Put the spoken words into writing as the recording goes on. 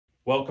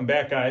Welcome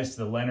back, guys,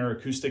 to the LENR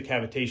acoustic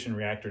cavitation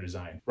reactor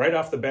design. Right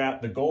off the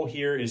bat, the goal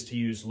here is to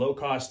use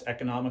low-cost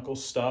economical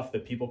stuff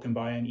that people can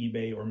buy on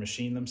eBay or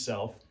machine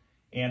themselves,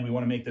 and we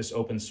want to make this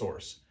open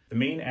source. The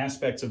main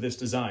aspects of this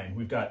design,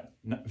 we've got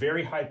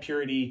very high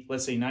purity,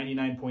 let's say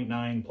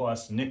 99.9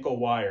 plus nickel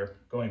wire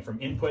going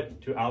from input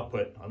to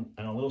output on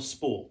a little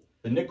spool.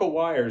 The nickel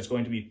wire is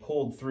going to be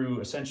pulled through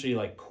essentially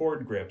like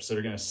cord grips that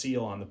are going to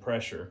seal on the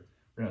pressure.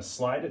 We're going to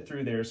slide it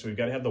through there, so we've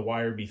got to have the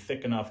wire be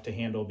thick enough to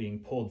handle being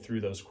pulled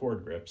through those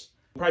cord grips.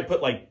 We'll probably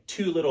put like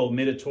 2 little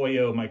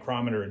Mitutoyo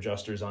micrometer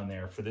adjusters on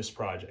there for this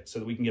project so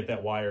that we can get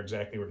that wire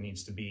exactly where it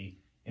needs to be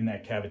in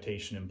that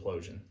cavitation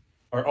implosion.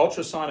 Our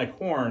ultrasonic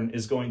horn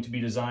is going to be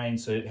designed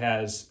so it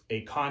has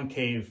a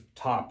concave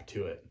top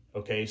to it,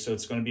 okay? So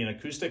it's going to be an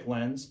acoustic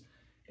lens,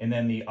 and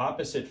then the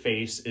opposite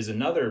face is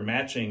another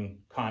matching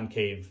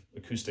concave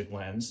acoustic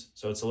lens,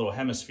 so it's a little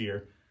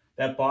hemisphere.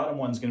 That bottom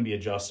one's going to be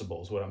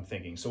adjustable is what I'm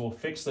thinking. So we'll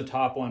fix the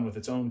top one with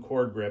its own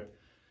cord grip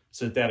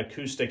so that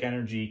acoustic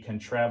energy can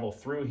travel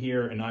through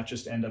here and not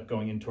just end up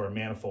going into our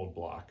manifold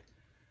block.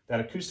 That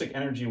acoustic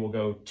energy will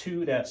go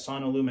to that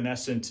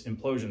sonoluminescent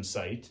implosion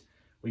site.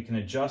 We can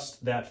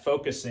adjust that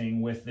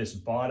focusing with this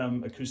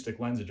bottom acoustic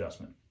lens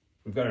adjustment.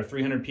 We've got our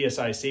 300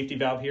 PSI safety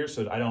valve here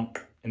so that I don't,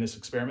 in this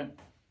experiment.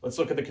 Let's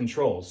look at the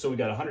controls. So we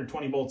got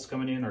 120 volts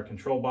coming in, our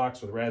control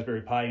box with a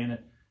Raspberry Pi in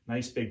it.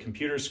 Nice big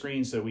computer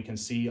screen so that we can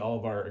see all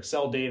of our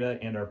Excel data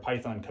and our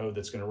Python code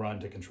that's going to run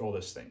to control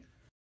this thing.